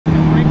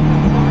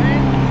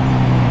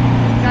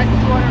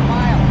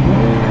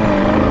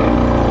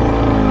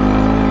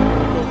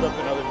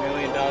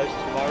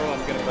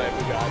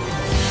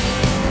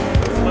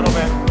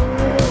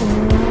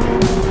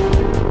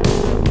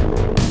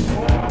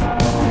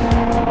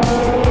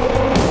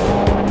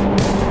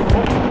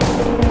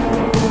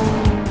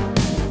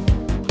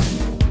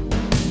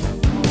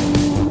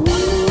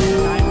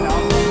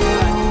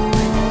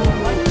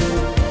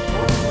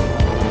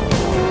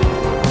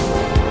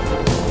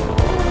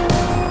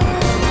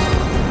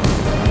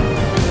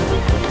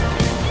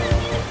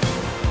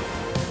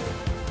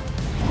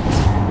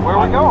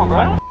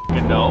know, bro.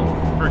 You know.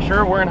 For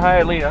sure, we're in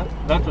Hialeah.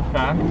 That's a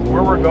fact.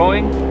 Where we're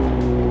going,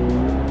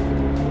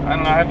 I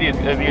don't know. I have the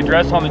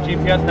address on the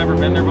GPS. Never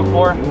been there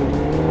before.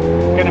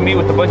 Gonna meet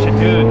with a bunch of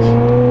dudes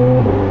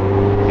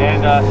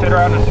and sit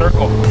around in a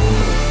circle.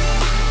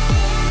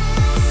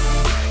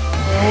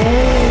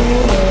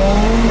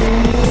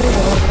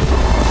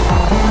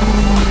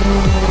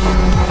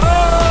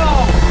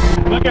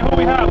 Oh! Look at who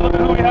we have. Look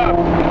at who we have.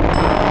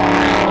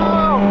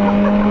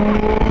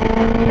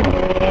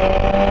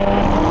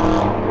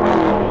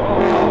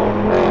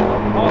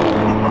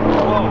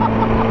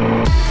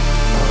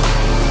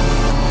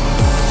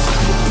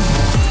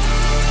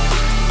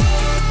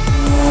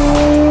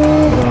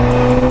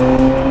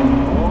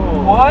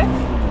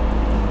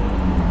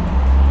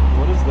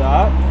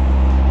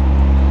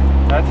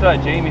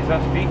 That's Jamie's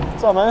SV.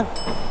 What's up, man?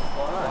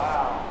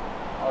 Wow.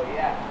 Oh,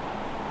 yeah.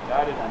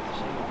 That is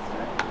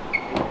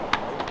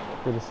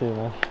Good to see you,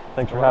 man.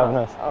 Thanks for having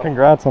us.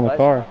 Congrats on the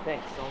car.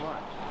 Thanks so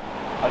much.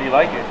 How do you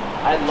like it?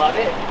 I love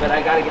it, but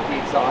I gotta get the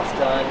exhaust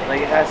done.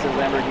 Like, it has the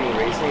Lamborghini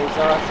racing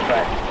exhaust,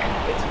 but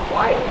it's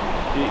quiet.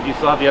 Do you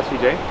still have the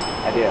SVJ?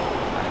 I do.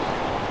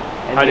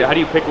 How do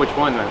you pick which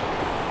one then?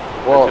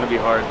 Well, it's gonna be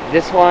hard.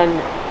 This one,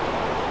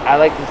 I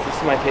like this. This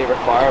is my favorite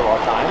car of all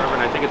time.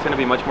 And I think it's going to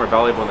be much more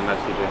valuable than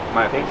SVJ.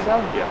 My opinion. Think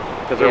so? Yeah,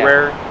 because they're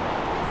rare.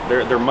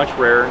 They're much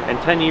rarer. In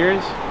 10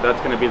 years, that's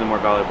going to be the more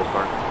valuable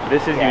car.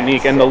 This is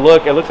unique, and the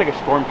look. It looks like a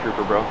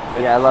stormtrooper, bro.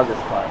 Yeah, I love this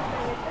car.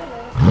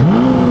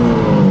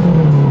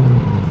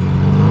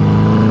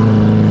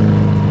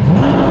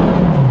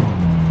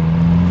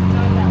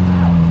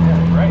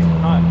 Right?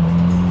 Not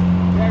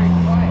very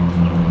quiet.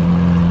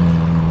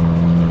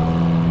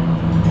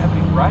 Yeah, but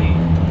he's right.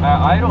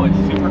 Idle, it's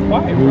super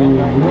quiet, bro.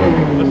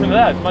 Listen to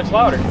that, it's much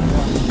louder. It's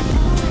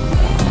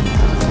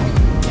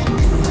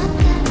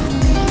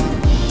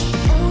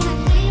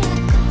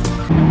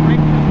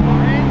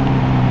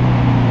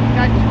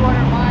got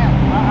 200 miles.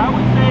 I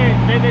would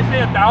say, they say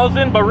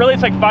 1,000, but really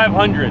it's like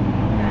 500.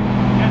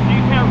 Yeah, so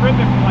you can't rip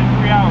it for like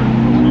 3 hours.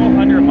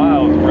 200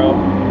 miles, bro.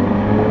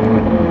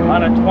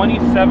 On a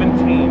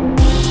 2017.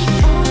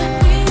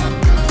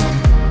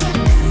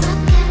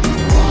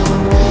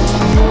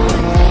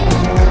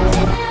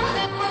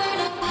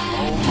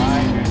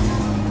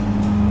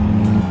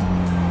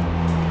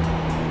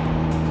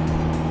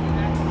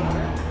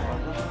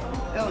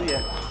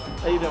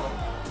 How you doing?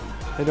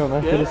 How you doing,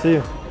 man? Good to see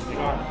you.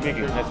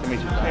 Mickey, nice to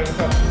meet you.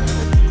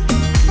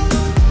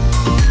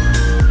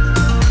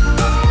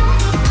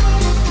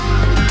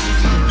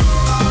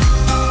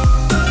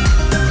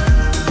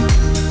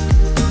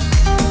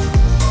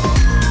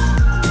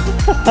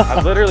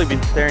 I've literally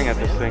been staring at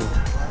this thing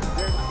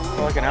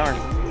for like an hour.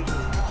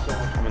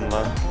 I'm in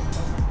love.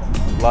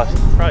 Lust.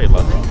 Probably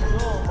lust.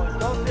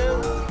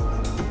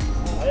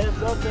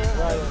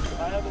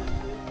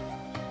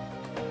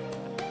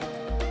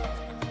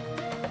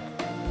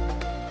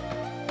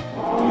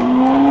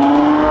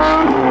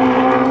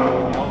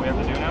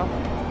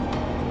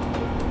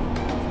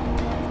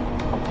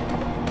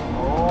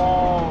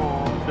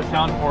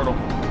 Sound portal.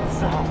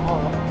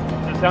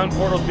 The sound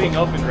portal's being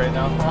opened right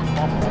now.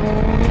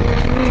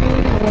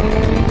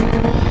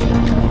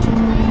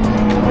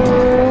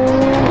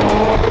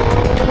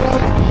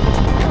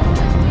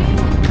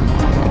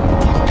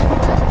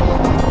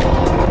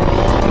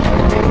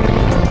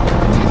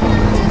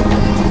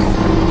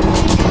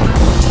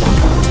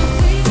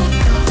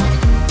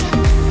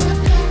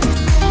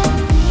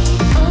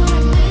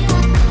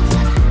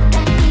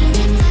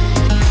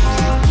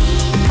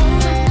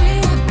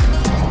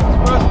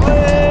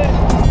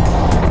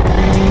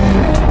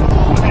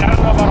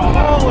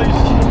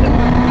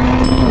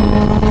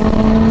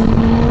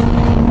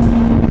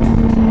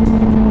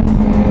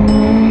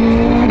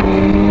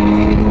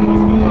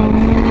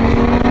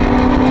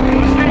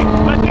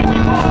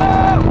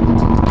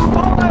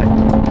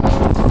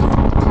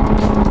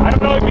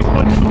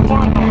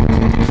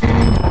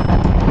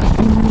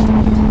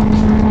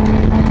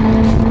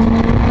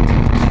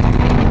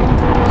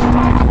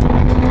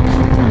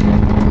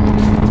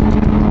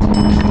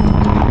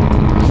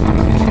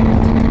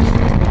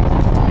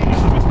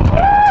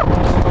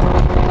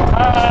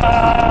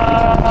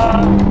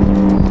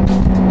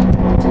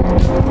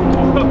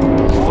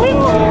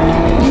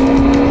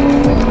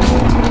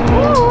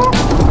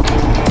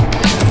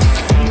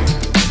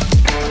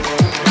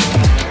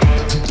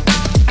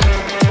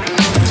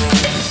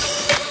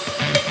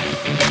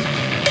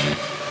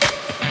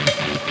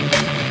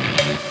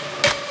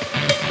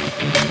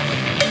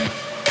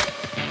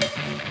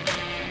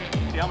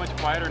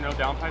 No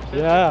downpipe system?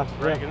 Yeah.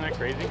 Right, isn't that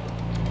crazy?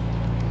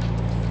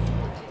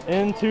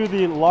 Into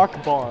the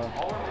lock bar.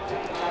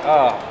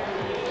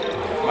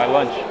 My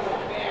lunch.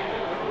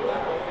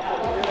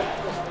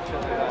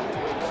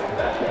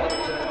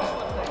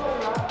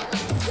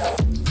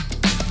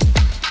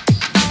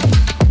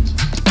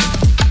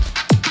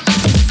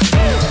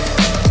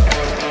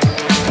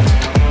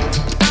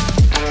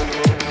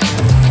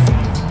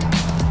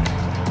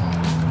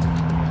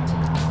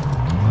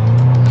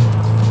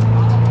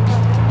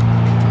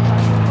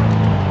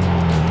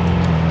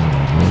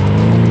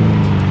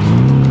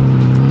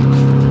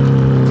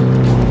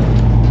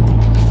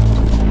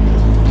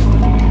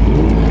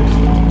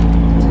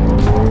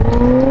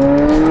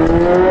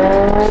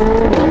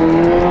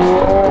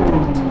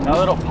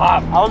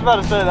 I was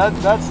about to say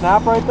that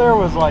snap right there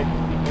was like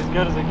as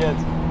good as it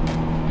gets.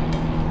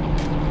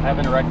 I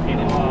haven't wrecked it.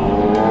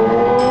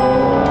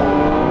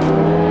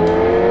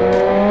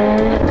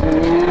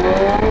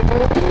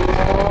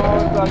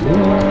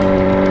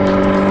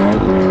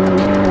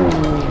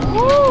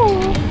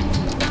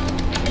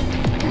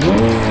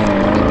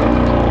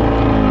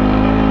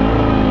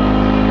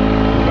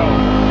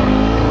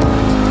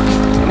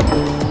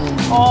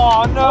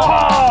 Oh no!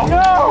 Oh.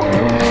 No!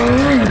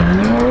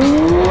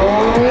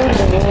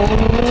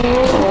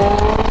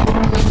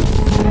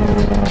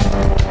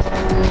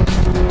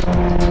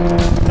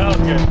 That was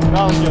good.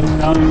 That was good.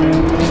 That was good.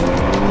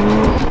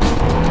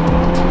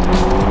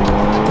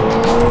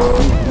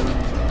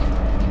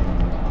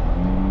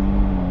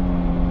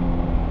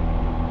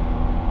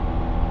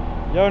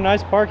 Yo,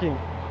 nice parking.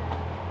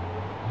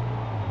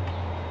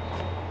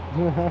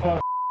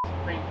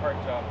 Green park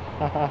job.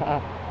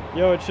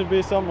 Yo, it should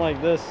be something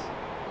like this.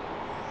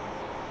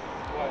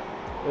 What?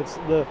 It's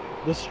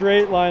the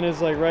straight line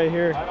is like right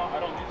here. I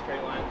don't do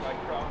straight lines. I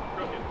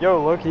crooked. Yo,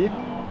 low key,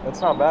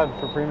 that's not bad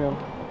for premium.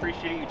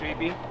 Appreciate you,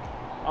 JB.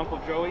 Uncle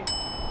Joey.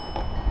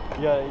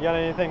 You got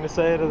anything to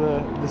say to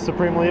the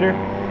supreme leader?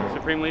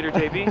 Supreme Leader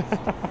JB.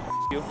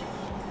 You.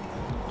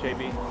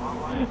 JB.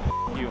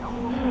 You.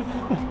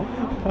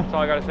 That's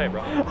all I gotta say,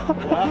 bro.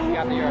 Well, you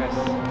got the yours.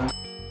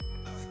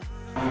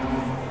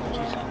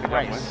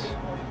 Nice.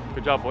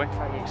 Good job, boy.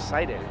 I'm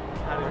excited.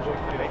 How did you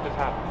make this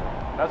happen?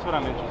 That's what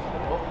I'm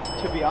interested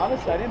in. To be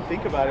honest, I didn't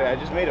think about it. I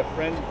just made a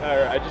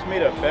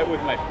bet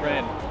with my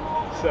friend.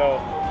 So,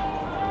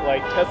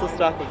 like, Tesla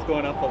stock was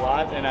going up a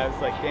lot, and I was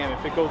like, damn,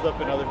 if it goes up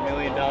another $1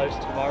 million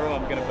tomorrow,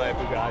 I'm gonna buy a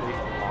Bugatti.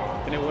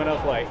 And it went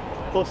up like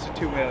close to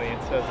 2 million.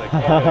 So I was like,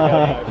 yeah, I gotta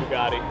buy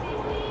a Bugatti.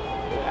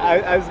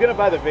 I was gonna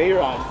buy the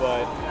Veyron,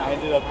 but I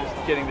ended up just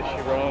getting the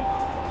Chiron.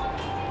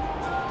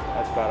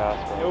 That's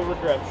badass, bro. No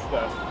regrets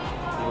stuff.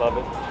 You love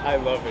it? I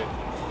love it.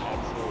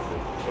 Absolutely.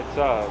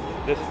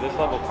 It's this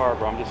level car,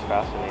 bro. I'm just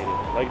fascinated.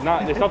 Like,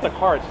 it's not the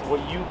car. It's what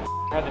you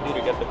had to do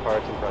to get the car.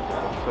 It's impressive.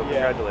 So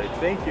congratulations.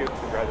 Thank you.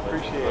 Congratulations.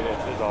 Appreciate it.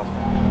 It's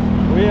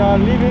awesome. We are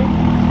leaving.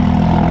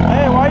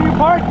 Hey, why you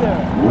parked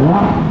there?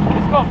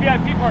 It's called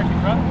VIP parking,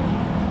 bro.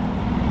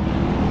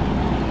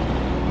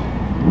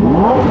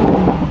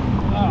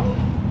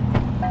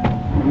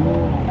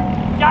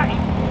 Got him.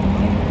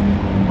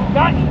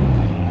 Got him.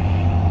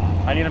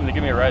 I need him to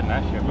give me a ride in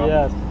that shit, bro.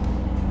 Yes.